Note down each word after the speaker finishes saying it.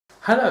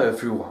Hello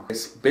everyone,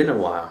 it's been a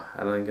while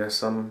and I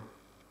guess I'm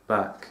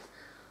back.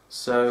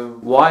 So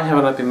why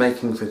haven't I been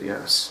making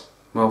videos?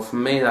 Well, for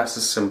me that's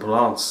a simple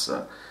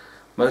answer.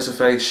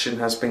 Motivation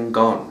has been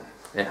gone,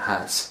 it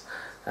has.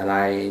 And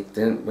I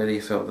didn't really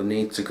feel the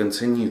need to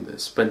continue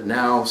this, but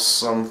now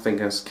something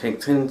has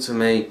kicked into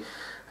me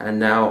and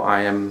now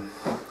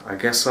I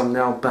guess I'm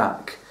now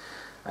back.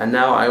 And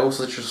now I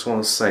also just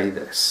want to say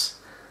this.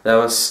 There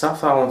was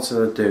stuff I wanted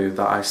to do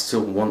that I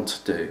still want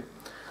to do,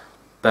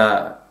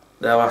 but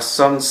there are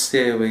some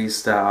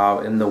series that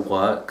are in the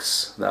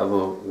works, that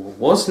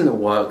was in the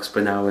works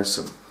but now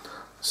isn't.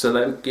 So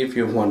let me give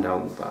you a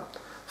rundown of that.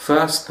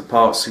 First, The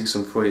Part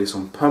Season 3 is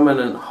on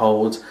permanent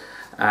hold,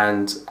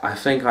 and I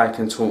think I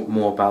can talk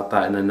more about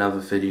that in another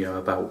video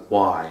about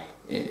why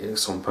it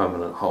is on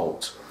permanent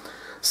hold.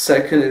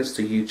 Second is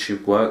the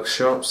YouTube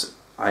workshops.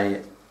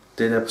 I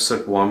did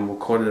episode 1,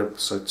 recorded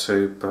episode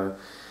 2, but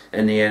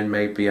in the end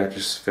maybe I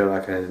just feel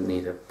like I didn't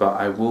need it. But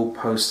I will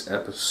post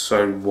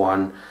episode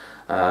 1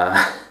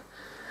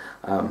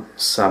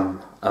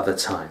 some other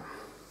time.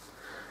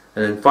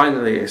 And then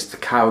finally it's the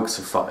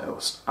character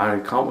files. I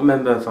can't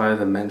remember if I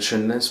ever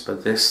mentioned this,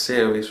 but this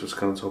series was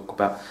going to talk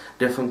about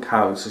different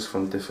characters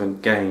from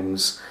different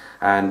games,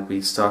 and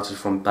we started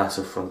from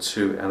Battlefront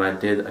 2 and I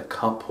did a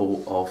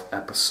couple of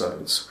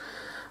episodes.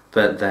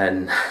 But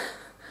then,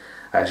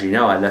 as you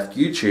know, I left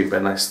YouTube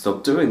and I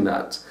stopped doing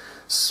that.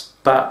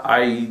 But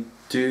I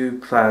do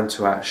plan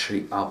to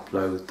actually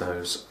upload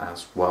those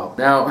as well.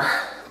 Now,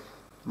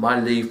 my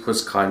leave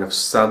was kind of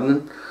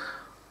sudden.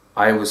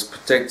 I was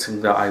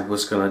predicting that I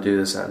was going to do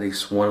this at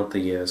least one of the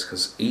years,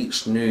 because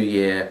each new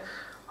year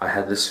I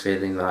had this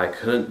feeling that I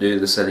couldn't do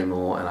this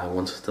anymore and I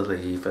wanted to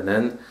leave, and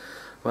then,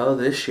 well,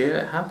 this year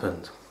it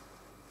happened.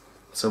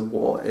 So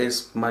what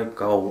is my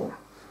goal?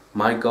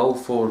 My goal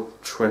for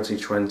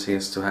 2020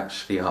 is to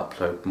actually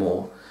upload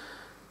more.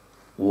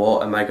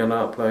 What am I going to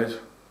upload?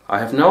 I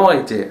have no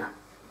idea.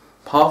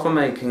 Apart from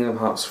making Kingdom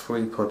Hearts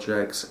 3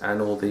 projects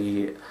and all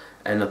the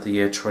end of the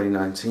year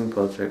 2019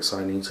 projects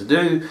I need to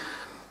do,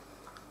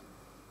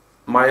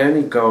 my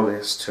only goal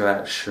is to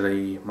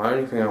my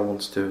only thing I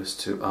want to do is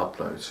to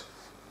upload,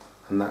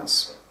 and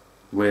that's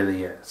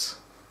really it.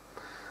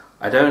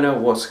 I don't know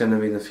what's going to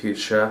be in the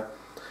future,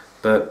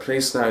 but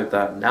please note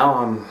that now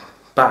I'm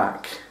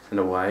back in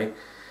a way,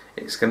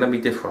 it's going to be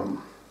different.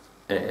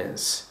 It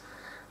is.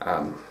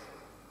 I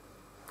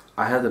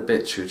had a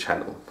BitChute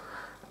channel,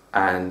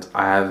 and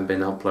I haven't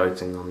been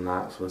uploading on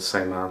that for the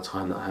same amount of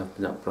time that I have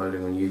been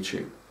uploading on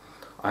YouTube.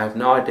 I have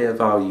no idea if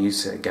I'll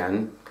use it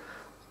again,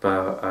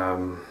 but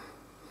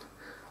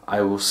I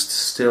will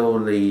still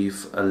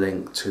leave a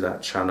link to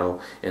that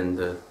channel in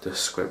the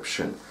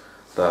description.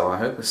 Though I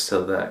hope it's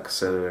still there,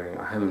 considering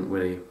I haven't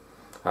really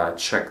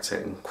checked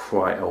it in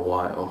quite a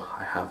while.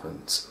 I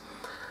haven't.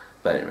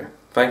 But anyway,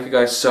 thank you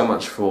guys so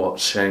much for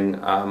watching.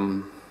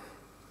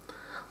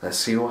 Let's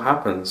see what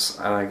happens,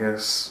 and I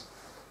guess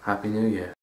Happy New Year.